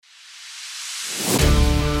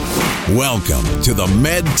Welcome to the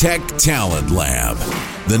MedTech Talent Lab,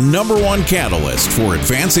 the #1 catalyst for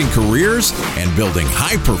advancing careers and building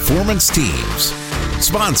high-performance teams.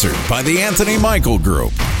 Sponsored by the Anthony Michael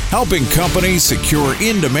Group, helping companies secure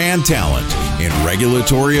in-demand talent in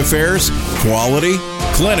regulatory affairs, quality,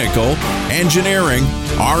 clinical, engineering,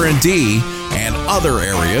 R&D, and other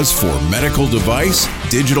areas for medical device,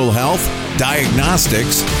 digital health,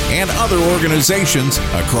 diagnostics, and other organizations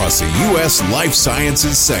across the U.S. life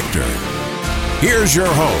sciences sector. Here's your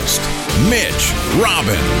host, Mitch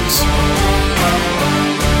Robbins.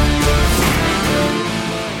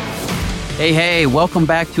 Hey, welcome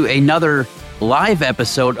back to another live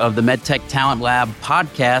episode of the MedTech Talent Lab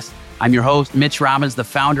podcast. I'm your host, Mitch Robbins, the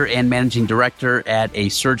founder and managing director at a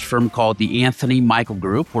search firm called the Anthony Michael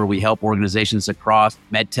Group, where we help organizations across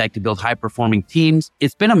MedTech to build high-performing teams.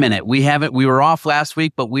 It's been a minute. We were off last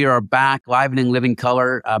week, but we are back live and in living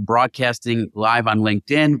color, broadcasting live on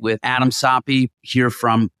LinkedIn with Adam Soppy here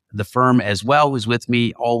from the firm as well, who's with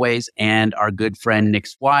me always, and our good friend Nick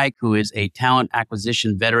Zweig, who is a talent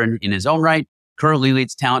acquisition veteran in his own right, currently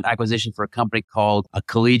leads talent acquisition for a company called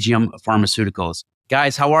Collegium Pharmaceuticals.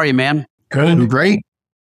 Guys, how are you, man? Good. Great.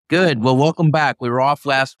 Good. Well, welcome back. We were off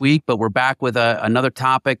last week, but we're back with another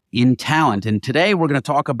topic in talent. And today we're going to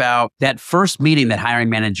talk about that first meeting that hiring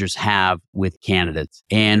managers have with candidates.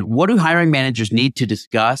 And what do hiring managers need to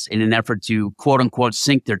discuss in an effort to, quote unquote,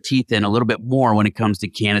 sink their teeth in a little bit more when it comes to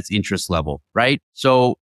candidates' interest level, right?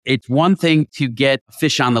 So it's one thing to get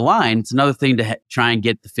fish on the line. It's another thing to try and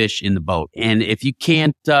get the fish in the boat. And if you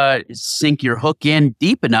can't sink your hook in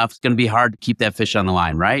deep enough, it's going to be hard to keep that fish on the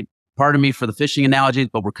line, right? Pardon me for the fishing analogies,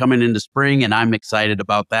 but we're coming into spring and I'm excited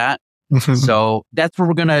about that. So that's where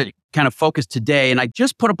we're going to kind of focus today. And I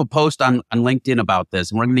just put up a post on LinkedIn about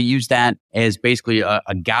this, and we're going to use that as basically a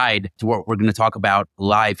guide to what we're going to talk about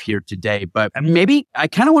live here today. But maybe I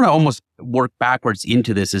kind of want to almost work backwards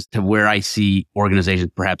into this as to where I see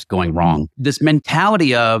organizations perhaps going wrong. This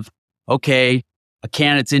mentality of, okay, a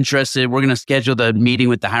candidate's interested, we're going to schedule the meeting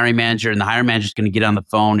with the hiring manager, and the hiring manager is going to get on the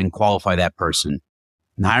phone and qualify that person.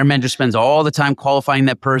 And the hiring manager spends all the time qualifying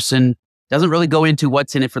that person, doesn't really go into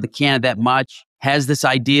what's in it for the candidate that much, has this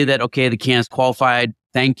idea that, okay, the candidate's qualified.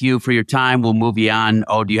 Thank you for your time. We'll move you on.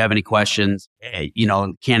 Oh, do you have any questions?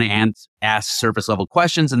 Candidate asks surface level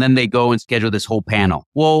questions, and then they go and schedule this whole panel.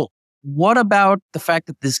 Well, what about the fact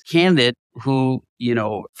that this candidate who,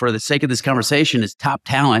 for the sake of this conversation is top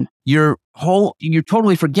talent, you're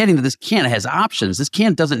totally forgetting that this candidate has options. This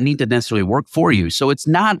candidate doesn't need to necessarily work for you. So it's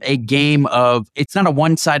not a game of, it's not a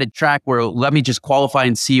one-sided track where let me just qualify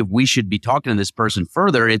and see if we should be talking to this person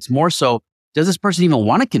further. It's more so, does this person even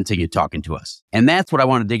want to continue talking to us? And that's what I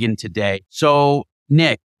want to dig in today. So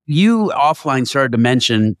Nick, you offline started to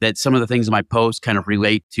mention that some of the things in my post kind of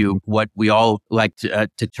relate to what we all like to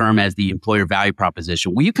term as the employer value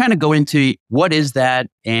proposition. Will you kind of go into what is that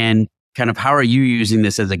and kind of how are you using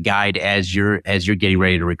this as a guide as you're getting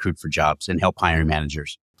ready to recruit for jobs and help hiring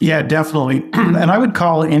managers? Yeah, definitely. And I would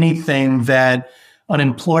call anything that an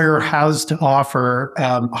employer has to offer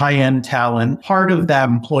high-end talent part of that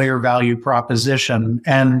employer value proposition.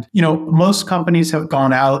 And, most companies have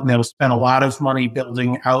gone out and they'll spend a lot of money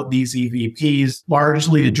building out these EVPs,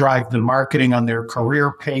 largely to drive the marketing on their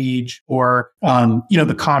career page or,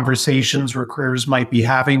 the conversations recruiters might be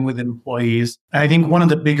having with employees. And I think one of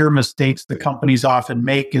the bigger mistakes the companies often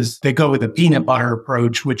make is they go with a peanut butter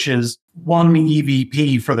approach, which is one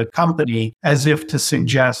EVP for the company, as if to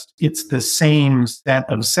suggest it's the same set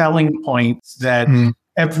of selling points that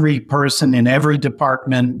every person in every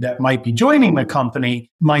department that might be joining the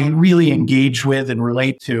company might really engage with and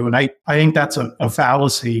relate to. And I think that's a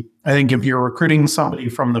fallacy. I think if you're recruiting somebody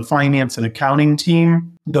from the finance and accounting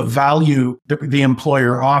team, the value that the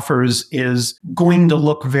employer offers is going to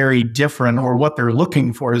look very different, or what they're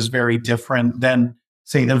looking for is very different than,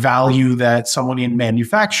 say, the value that someone in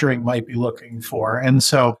manufacturing might be looking for. And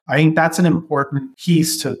so I think that's an important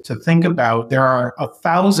piece to think about. There are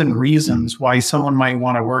 1,000 reasons why someone might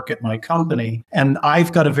want to work at my company. And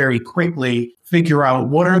I've got to very quickly figure out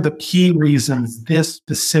what are the key reasons this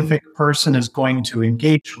specific person is going to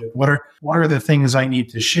engage with. What are the things I need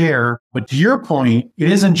to share? But to your point, it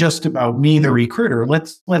isn't just about me, the recruiter.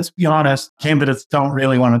 Let's be honest. Candidates don't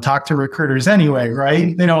really want to talk to recruiters anyway,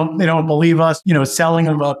 right? They don't believe us, selling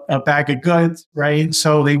them a bag of goods, right?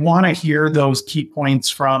 So they want to hear those key points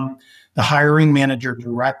from the hiring manager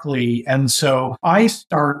directly. And so I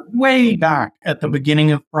start way back at the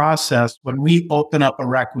beginning of the process. When we open up a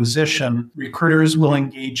requisition, recruiters will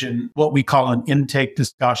engage in what we call an intake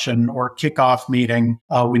discussion or kickoff meeting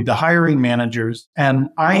with the hiring managers. And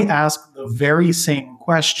I ask the very same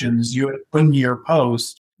questions you had put in your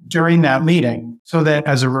post during that meeting so that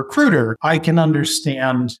as a recruiter, I can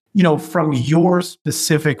understand, from your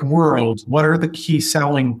specific world, what are the key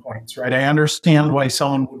selling points, right? I understand why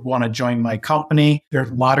someone would want to join my company. There's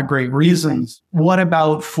a lot of great reasons. What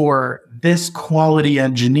about for this quality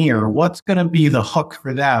engineer? What's going to be the hook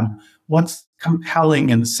for them? What's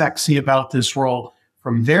compelling and sexy about this role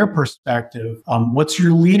from their perspective? What's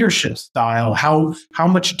your leadership style? How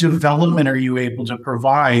much development are you able to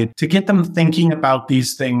provide to get them thinking about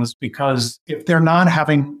these things? Because if they're not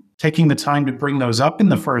taking the time to bring those up in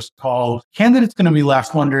the first call, candidate's going to be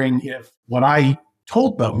left wondering if what I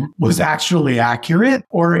told them was actually accurate,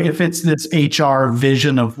 or if it's this HR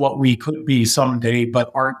vision of what we could be someday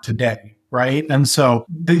but aren't today, right? And so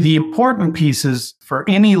the important piece is for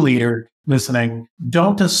any leader listening,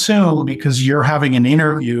 don't assume because you're having an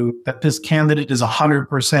interview that this candidate is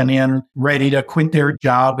 100% in, ready to quit their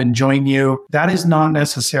job and join you. That is not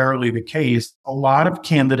necessarily the case. A lot of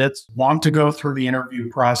candidates want to go through the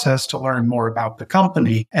interview process to learn more about the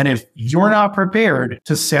company. And if you're not prepared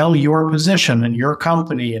to sell your position and your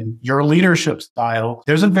company and your leadership style,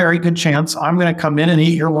 there's a very good chance I'm going to come in and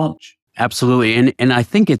eat your lunch. Absolutely. And I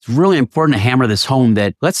think it's really important to hammer this home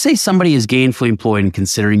that let's say somebody is gainfully employed and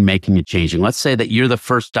considering making a change. And let's say that you're the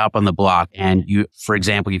first stop on the block. And you, for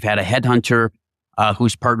example, you've had a headhunter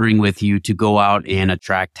who's partnering with you to go out and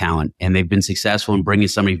attract talent. And they've been successful in bringing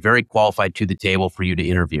somebody very qualified to the table for you to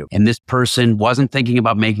interview. And this person wasn't thinking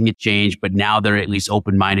about making a change, but now they're at least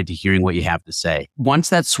open-minded to hearing what you have to say. Once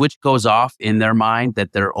that switch goes off in their mind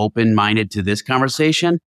that they're open-minded to this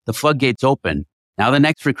conversation, the floodgates open. Now, the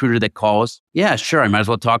next recruiter that calls, yeah, sure, I might as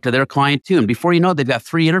well talk to their client too. And before you know it, they've got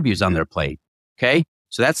 3 interviews on their plate. Okay.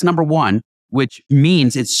 So that's number one, which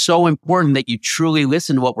means it's so important that you truly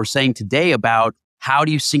listen to what we're saying today about how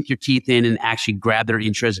do you sink your teeth in and actually grab their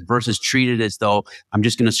interest versus treat it as though I'm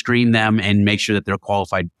just going to screen them and make sure that they're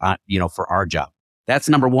qualified, for our job. That's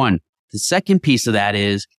number one. The second piece of that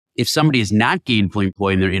is if somebody is not gainfully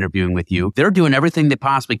employed and they're interviewing with you, they're doing everything they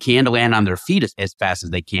possibly can to land on their feet as fast as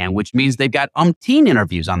they can, which means they've got umpteen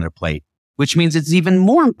interviews on their plate, which means it's even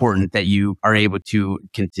more important that you are able to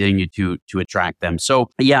continue to attract them. So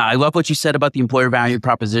yeah, I love what you said about the employer value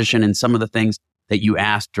proposition and some of the things that you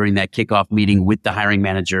asked during that kickoff meeting with the hiring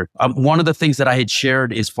manager. One of the things that I had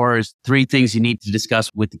shared as far as 3 things you need to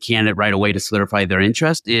discuss with the candidate right away to solidify their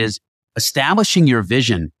interest is establishing your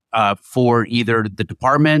vision for either the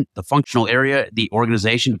department, the functional area, the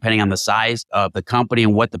organization, depending on the size of the company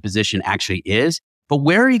and what the position actually is. But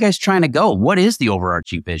where are you guys trying to go? What is the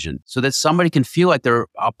overarching vision? So that somebody can feel like they're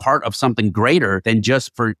a part of something greater than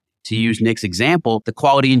just to use Nick's example, the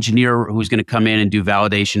quality engineer who's going to come in and do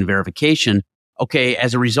validation, verification. Okay,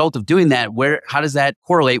 as a result of doing that, how does that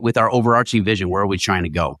correlate with our overarching vision? Where are we trying to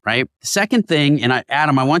go, right? The second thing, and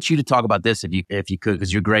Adam, I want you to talk about this if you could,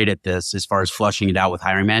 because you're great at this as far as flushing it out with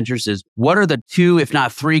hiring managers, is what are the 2, if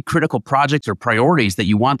not 3 critical projects or priorities that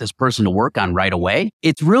you want this person to work on right away?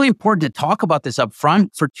 It's really important to talk about this up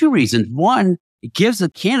front for 2 reasons. One, it gives the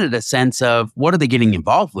candidate a sense of what are they getting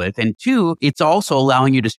involved with? And 2, it's also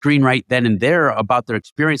allowing you to screen right then and there about their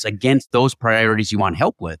experience against those priorities you want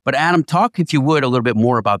help with. But Adam, talk, if you would, a little bit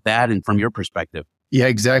more about that and from your perspective. Yeah,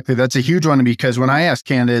 exactly. That's a huge one because when I ask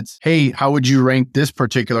candidates, hey, how would you rank this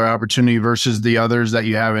particular opportunity versus the others that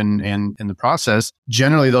you have in the process?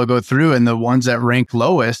 Generally, they'll go through and the ones that rank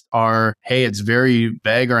lowest are, hey, it's very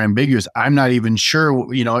vague or ambiguous. I'm not even sure,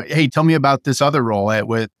 hey, tell me about this other role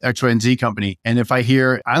with X, Y, and Z company. And if I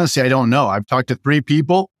hear, honestly, I don't know. I've talked to 3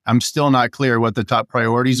 people. I'm still not clear what the top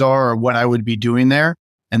priorities are or what I would be doing there.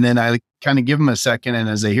 And then I kind of give them a second. And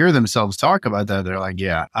as they hear themselves talk about that, they're like,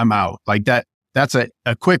 yeah, I'm out. Like that. That's a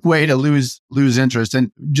quick way to lose interest. And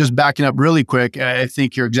just backing up really quick, I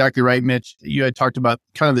think you're exactly right, Mitch. You had talked about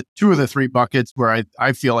kind of the 2 of the 3 buckets where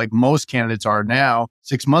I feel like most candidates are now.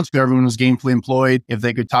 6 months ago, everyone was gainfully employed. If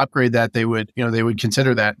they could top grade that, they would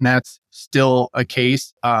consider that. And that's still a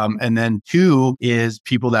case. And then 2 is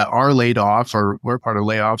people that are laid off or were part of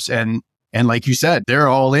layoffs. And like you said, they're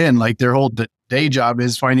all in, like their whole day job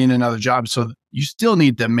is finding another job. So you still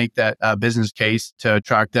need to make that business case to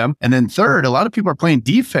attract them. And then 3rd, a lot of people are playing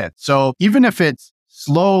defense. So even if it's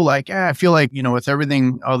slow, like, I feel like, with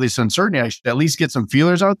everything, all this uncertainty, I should at least get some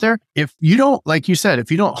feelers out there. If you don't, like you said, if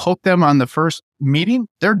you don't hook them on the first meeting,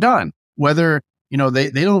 they're done. Whether,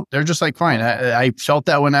 they're just like, fine, I felt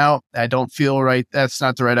that one out. I don't feel right. That's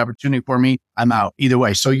not the right opportunity for me. I'm out either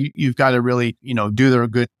way. So you've got to really, do a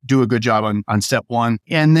good job on step 1.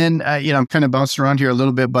 And then, I'm kind of bouncing around here a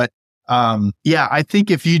little bit, but Yeah, I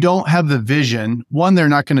think if you don't have the vision, one, they're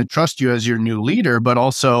not going to trust you as your new leader, but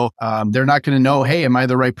also they're not going to know, hey, am I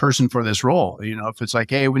the right person for this role? If it's like,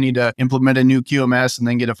 hey, we need to implement a new QMS and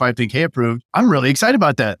then get a 510K approved, I'm really excited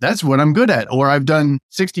about that. That's what I'm good at. Or I've done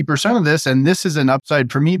 60% of this, and this is an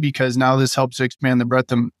upside for me because now this helps expand the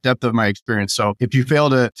breadth and depth of my experience. So if you fail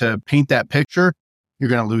to paint that picture, you're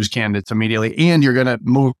going to lose candidates immediately, and you're going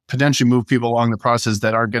to potentially move people along the process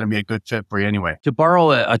that aren't going to be a good fit for you anyway. To borrow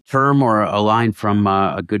a term or a line from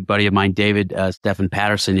a good buddy of mine, David Stephen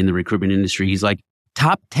Patterson in the recruitment industry, he's like,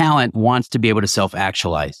 top talent wants to be able to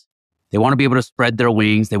self-actualize. They want to be able to spread their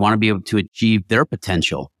wings. They want to be able to achieve their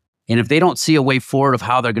potential. And if they don't see a way forward of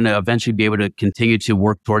how they're going to eventually be able to continue to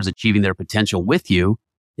work towards achieving their potential with you,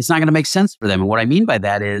 it's not going to make sense for them. And what I mean by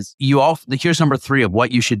that is here's number 3 of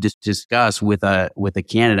what you should discuss with a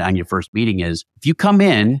candidate on your first meeting is, if you come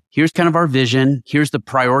in, here's kind of our vision. Here's the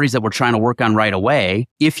priorities that we're trying to work on right away.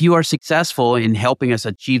 If you are successful in helping us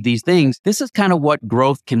achieve these things, this is kind of what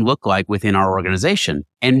growth can look like within our organization,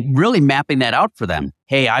 and really mapping that out for them.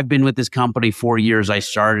 Hey, I've been with this company 4 years. I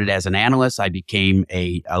started as an analyst. I became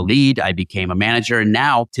a lead. I became a manager. And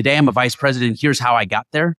now today I'm a vice president. Here's how I got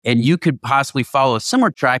there. And you could possibly follow a similar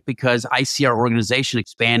track because I see our organization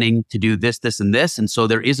expanding to do this, this, and this. And so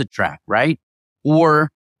there is a track, right? Or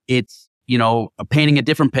it's, painting a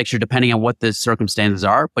different picture depending on what the circumstances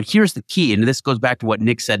are. But here's the key. And this goes back to what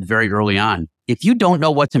Nick said very early on. If you don't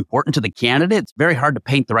know what's important to the candidate, it's very hard to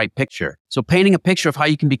paint the right picture. So painting a picture of how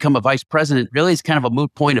you can become a vice president really is kind of a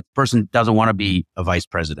moot point if the person doesn't want to be a vice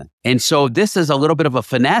president. And so this is a little bit of a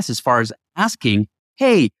finesse as far as asking,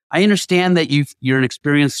 hey, I understand that you're an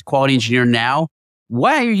experienced quality engineer now.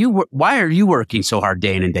 Why are you working so hard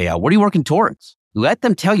day in and day out? What are you working towards? Let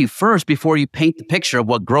them tell you first before you paint the picture of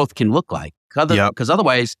what growth can look like. Because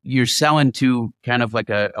otherwise you're selling to kind of like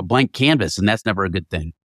a blank canvas, and that's never a good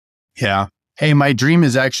thing. Yeah. Hey, my dream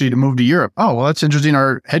is actually to move to Europe. Oh, well, that's interesting.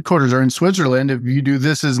 Our headquarters are in Switzerland. If you do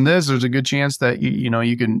this and this, there's a good chance that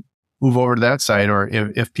you can move over to that side. Or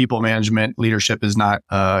if people management leadership is not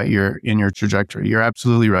in your trajectory, you're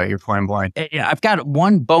absolutely right. You're flying blind. I've got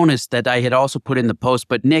one bonus that I had also put in the post.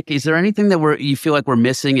 But Nick, is there anything that you feel like we're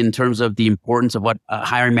missing in terms of the importance of what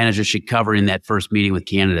hiring managers should cover in that first meeting with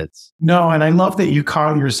candidates? No, and I love that you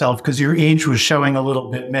caught yourself because your age was showing a little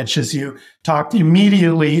bit, Mitch, as you talked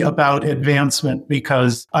immediately about advancement,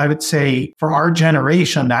 because I would say for our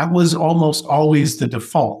generation, that was almost always the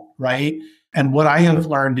default, right? And what I have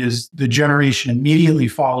learned is the generation immediately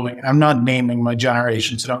following, and I'm not naming my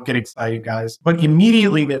generation, so don't get excited, guys, but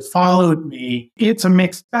immediately that followed me, it's a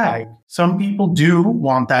mixed bag. Some people do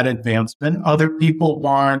want that advancement. Other people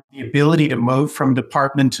want the ability to move from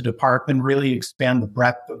department to department, really expand the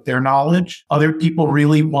breadth of their knowledge. Other people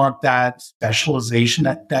really want that specialization,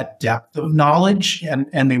 that depth of knowledge,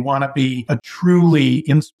 and they want to be a truly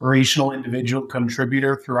inspirational individual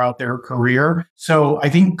contributor throughout their career. So I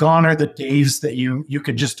think gone are the days that you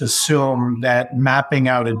could just assume that mapping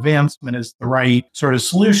out advancement is the right sort of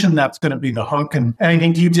solution. That's going to be the hook. And I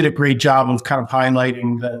think you did a great job of kind of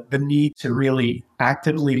highlighting the need to really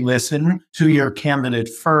actively listen to your candidate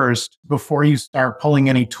first before you start pulling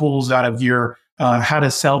any tools out of your how to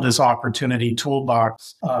sell this opportunity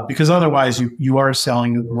toolbox, because otherwise you are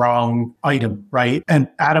selling the wrong item, right? And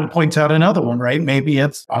Adam points out another one, right? Maybe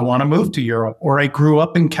it's, I want to move to Europe, or I grew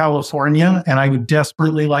up in California and I would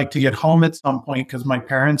desperately like to get home at some point because my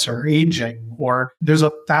parents are aging, or there's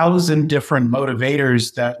 1,000 different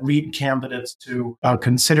motivators that lead candidates to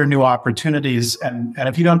consider new opportunities. And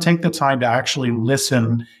if you don't take the time to actually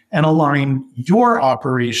listen and align your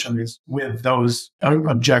operations with those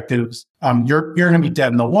objectives, you're going to be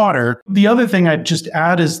dead in the water. The other thing I'd just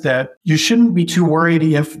add is that you shouldn't be too worried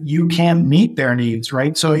if you can't meet their needs,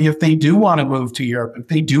 right? So if they do want to move to Europe, if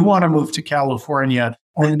they do want to move to California,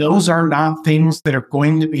 and those are not things that are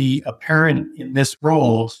going to be apparent in this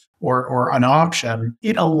role or an option,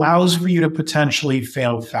 it allows for you to potentially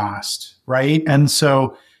fail fast, right? And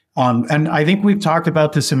so and I think we've talked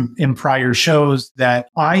about this in prior shows, that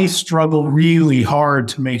I struggle really hard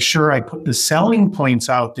to make sure I put the selling points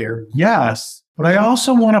out there. Yes, but I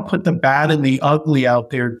also want to put the bad and the ugly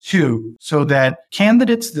out there too, so that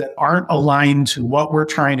candidates that aren't aligned to what we're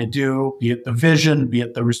trying to do, be it the vision, be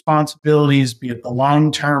it the responsibilities, be it the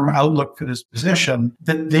long-term outlook for this position,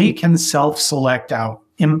 that they can self-select out.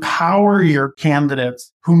 Empower your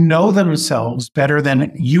candidates who know themselves better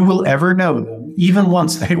than you will ever know them, even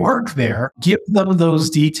once they work there. Give them those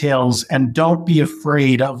details and don't be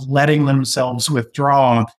afraid of letting themselves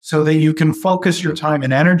withdraw, so that you can focus your time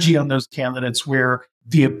and energy on those candidates where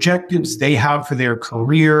the objectives they have for their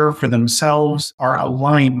career, for themselves, are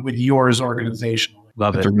aligned with yours organizationally.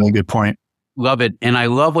 Love That's it. a really good point. Love it. And I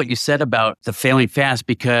love what you said about the failing fast,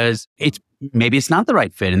 because maybe it's not the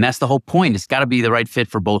right fit. And that's the whole point. It's got to be the right fit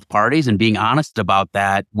for both parties, and being honest about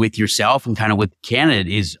that with yourself and kind of with the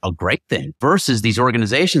candidate is a great thing, versus these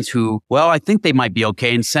organizations who, well, I think they might be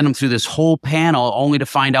okay, and send them through this whole panel only to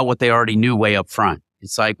find out what they already knew way up front.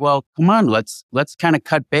 It's like, well, come on, let's kind of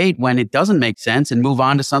cut bait when it doesn't make sense and move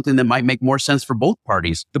on to something that might make more sense for both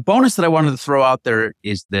parties. The bonus that I wanted to throw out there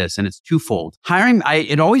is this, and it's twofold.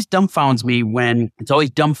 It always dumbfounds me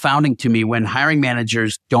dumbfounding to me when hiring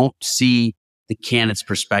managers don't see the candidate's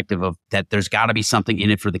perspective of that there's got to be something in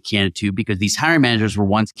it for the candidate too, because these hiring managers were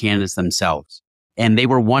once candidates themselves, and they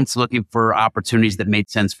were once looking for opportunities that made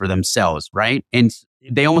sense for themselves, right? And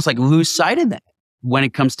they almost like lose sight of that when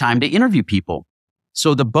it comes time to interview people.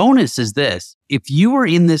 So the bonus is this: if you were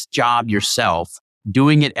in this job yourself,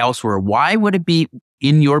 doing it elsewhere, why would it be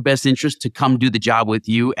in your best interest to come do the job with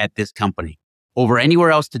you at this company over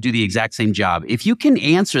anywhere else to do the exact same job? If you can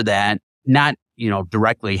answer that, not,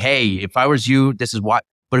 directly, hey, if I was you, this is what,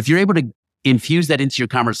 but if you're able to infuse that into your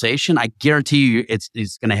conversation, I guarantee you it's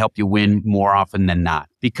going to help you win more often than not.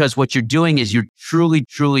 Because what you're doing is you're truly,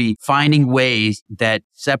 truly finding ways that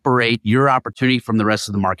separate your opportunity from the rest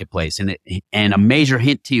of the marketplace. And a major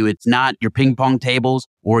hint to you, it's not your ping pong tables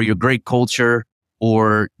or your great culture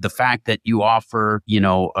or the fact that you offer,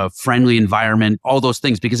 a friendly environment, all those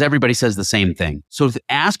things, because everybody says the same thing. So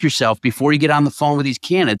ask yourself before you get on the phone with these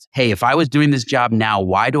candidates, hey, if I was doing this job now,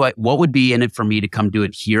 what would be in it for me to come do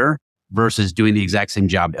it here versus doing the exact same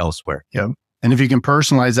job elsewhere? Yep. And if you can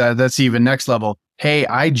personalize that, that's even next level. Hey,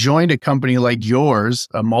 I joined a company like yours,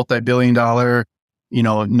 a multi-billion-dollar,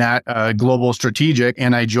 global strategic,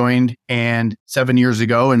 and I joined 7 years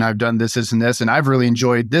ago, and I've done this, and this, and I've really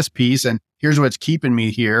enjoyed this piece, and here's what's keeping me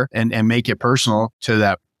here, and make it personal to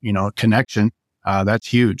that, connection. That's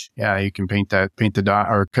huge. Yeah, you can paint the dot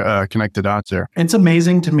or connect the dots there. It's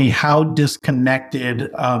amazing to me how disconnected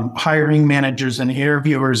hiring managers and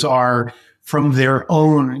interviewers are from their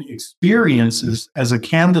own experiences as a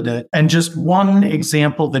candidate. And just one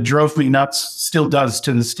example that drove me nuts, still does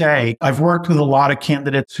to this day. I've worked with a lot of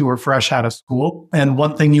candidates who are fresh out of school. And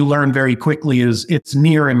one thing you learn very quickly is it's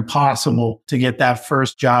near impossible to get that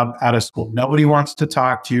first job out of school. Nobody wants to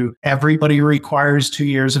talk to you. Everybody requires 2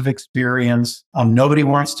 years of experience. Nobody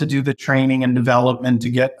wants to do the training and development to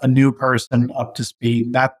get a new person up to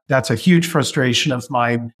speed. That's a huge frustration of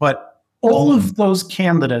mine. But all of those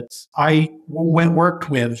candidates I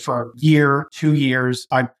worked with for a year, 2 years,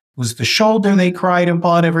 I was the shoulder they cried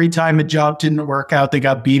upon every time a job didn't work out. They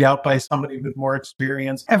got beat out by somebody with more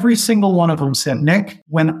experience. Every single one of them said, Nick,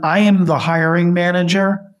 when I am the hiring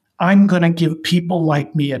manager, I'm going to give people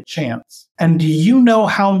like me a chance. And do you know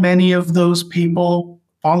how many of those people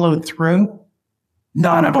followed through?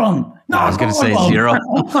 None of them. I was going to say zero.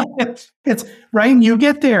 It's right. You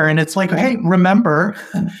get there and it's like, hey, remember,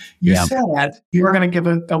 you said you were going to give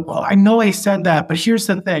well, I know I said that, but here's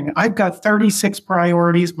the thing. I've got 36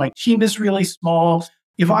 priorities. My team is really small.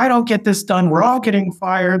 If I don't get this done, we're all getting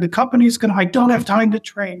fired. The company's I don't have time to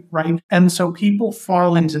train, right? And so people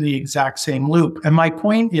fall into the exact same loop. And my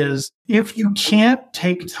point is, if you can't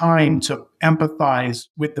take time to empathize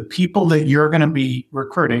with the people that you're going to be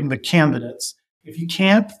recruiting, the candidates, if you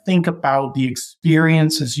can't think about the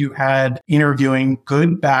experiences you had interviewing,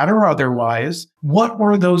 good, bad, or otherwise, what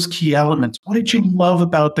were those key elements? What did you love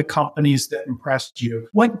about the companies that impressed you?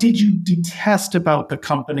 What did you detest about the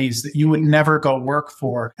companies that you would never go work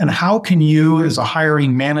for? And how can you, as a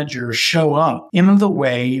hiring manager, show up in the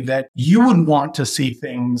way that you would want to see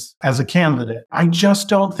things as a candidate? I just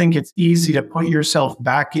don't think it's easy to put yourself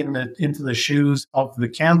back into the shoes of the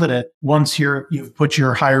candidate once you've put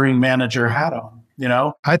your hiring manager hat on.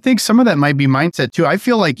 I think some of that might be mindset too. I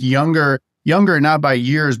feel like younger, not by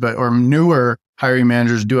years, or newer hiring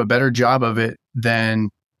managers do a better job of it than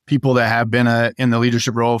people that have been in the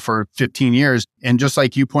leadership role for 15 years. And just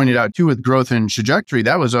like you pointed out too, with growth and trajectory,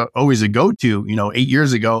 that was always a go-to, 8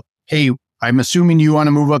 years ago. Hey, I'm assuming you want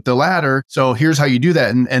to move up the ladder. So here's how you do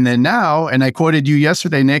that. And then now, and I quoted you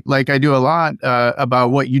yesterday, Nick, like I do a lot about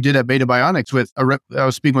what you did at Beta Bionics I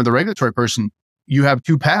was speaking with a regulatory person. You have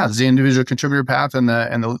two paths, the individual contributor path and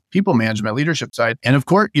the people management leadership side. And of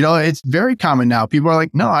course, it's very common now. People are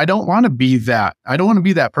like, no, I don't want to be that. I don't want to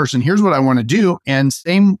be that person. Here's what I want to do. And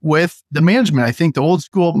same with the management. I think the old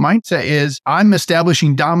school mindset is I'm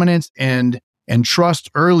establishing dominance and trust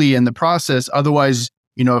early in the process. Otherwise,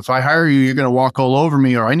 if I hire you, you're going to walk all over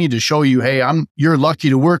me, or I need to show you, hey, you're lucky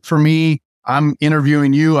to work for me. I'm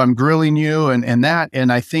interviewing you, I'm grilling you and that.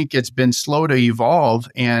 And I think it's been slow to evolve.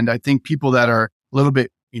 And I think people that are a little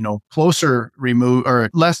bit closer removed or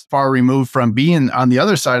less far removed from being on the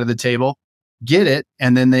other side of the table, get it.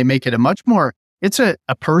 And then they make it it's a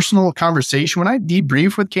personal conversation. When I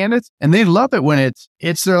debrief with candidates, and they love it when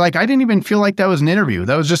they're like, I didn't even feel like that was an interview.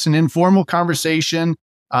 That was just an informal conversation.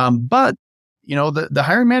 But the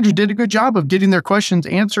hiring manager did a good job of getting their questions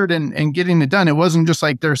answered and getting it done. It wasn't just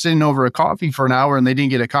like they're sitting over a coffee for an hour and they didn't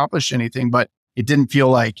get accomplished anything, but it didn't feel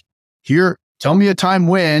like, here, tell me a time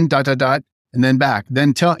when, ... and then back.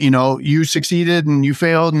 Then tell, you succeeded and you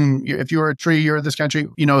failed. And if you were a tree, you're this country,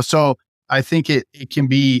 so I think it can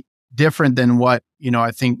be different than what,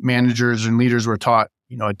 I think managers and leaders were taught,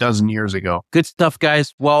 a dozen years ago. Good stuff,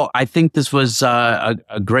 guys. Well, I think this was a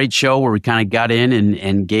great show where we kind of got in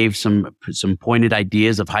and gave some pointed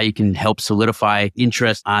ideas of how you can help solidify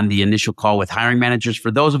interest on the initial call with hiring managers.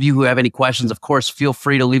 For those of you who have any questions, of course, feel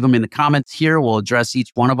free to leave them in the comments here. We'll address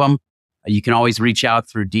each one of them. You can always reach out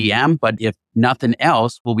through DM, but if nothing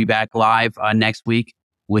else, we'll be back live next week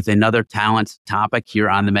with another talent topic here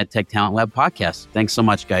on the MedTech Talent Lab podcast. Thanks so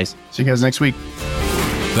much, guys. See you guys next week.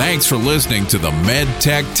 Thanks for listening to the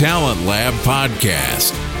MedTech Talent Lab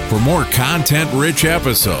podcast. For more content-rich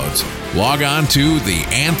episodes, log on to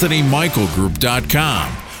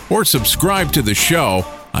theanthonymichaelgroup.com or subscribe to the show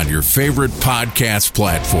on your favorite podcast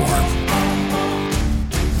platform.